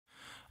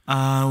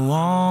I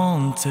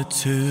wanted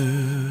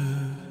to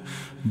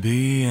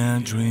be a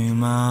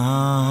dreamer.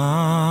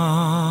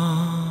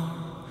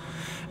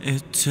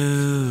 It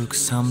took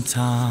some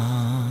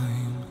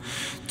time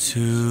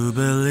to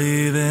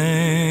believe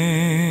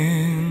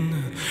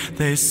in.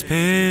 They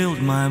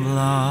spilled my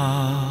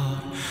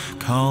blood,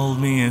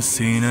 called me a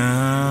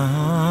sinner.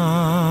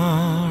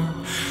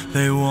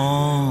 They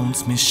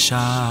want me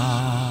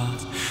shot,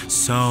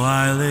 so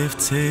I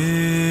lifted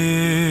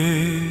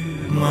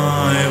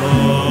my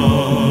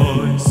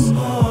voice.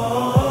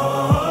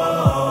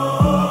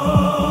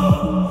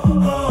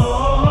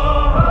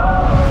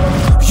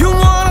 You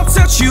wanna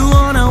touch, you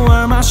wanna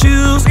wear my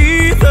shoes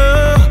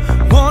either.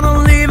 Wanna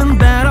live in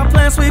better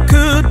place we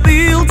could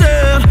build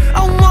it.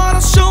 I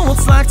wanna show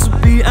what's like to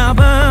be a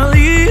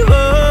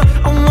believer.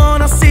 I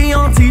wanna see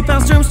your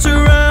deepest dreams to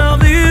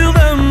reveal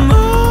them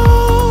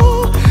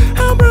all.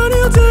 A brand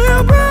new day,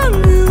 a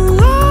brand new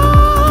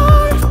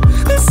life.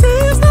 This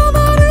is not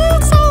that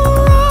it's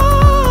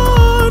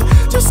alright.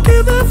 Just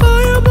keep the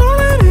fire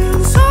burning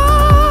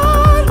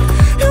inside.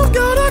 You've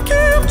gotta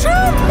keep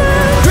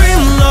dreaming.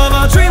 Dream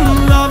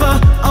lover,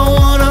 I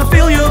wanna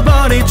feel your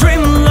body.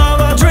 Dream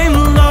lover,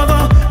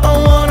 I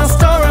wanna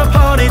start a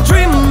party.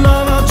 Dream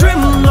lover,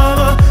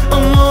 I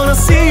wanna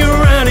see you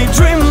ready.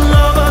 Dream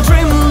lover,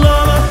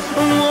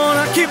 I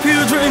wanna keep you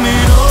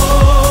dreaming on.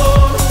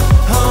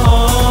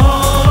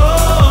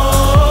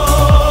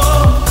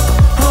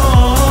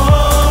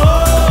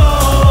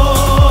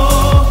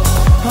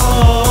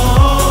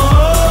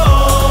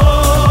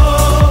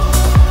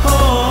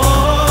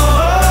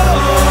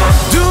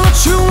 Do what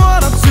you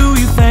wanna do,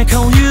 you think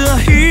oh you a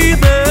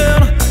heathen.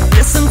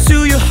 Listen to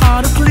your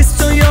heart, at least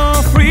to your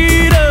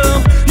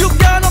freedom. You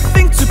got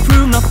nothing to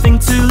prove, nothing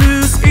to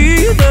lose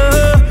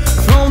either.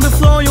 From the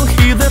floor you'll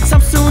hear the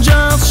taps, so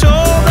just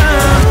show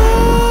them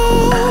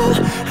all.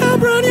 A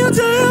brand new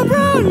day, a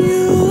brand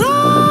new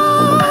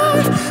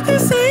life. They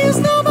say it's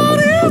not, but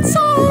it's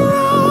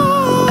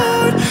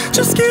alright.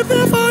 Just keep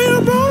the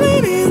fire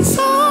burning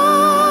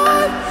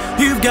inside.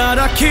 You've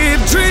gotta keep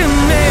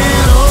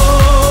dreaming on.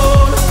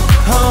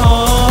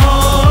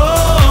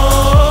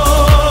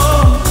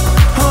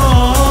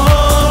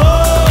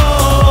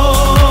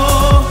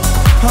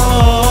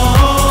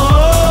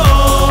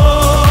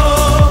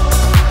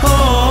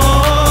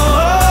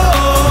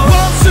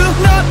 One, two,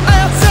 not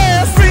a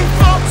test. 3,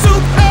 4,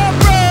 took a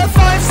breath.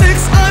 5,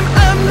 6, I'm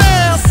a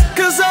mess.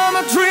 'Cause I'm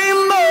a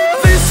dreamer.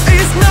 This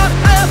is not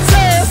a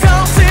test.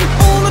 Counting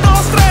all the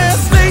doors stress.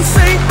 They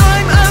say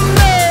I'm a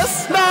mess,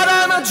 but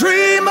I'm a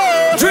dreamer.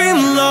 Dream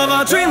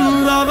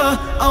lover,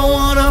 I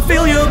wanna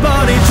feel your body.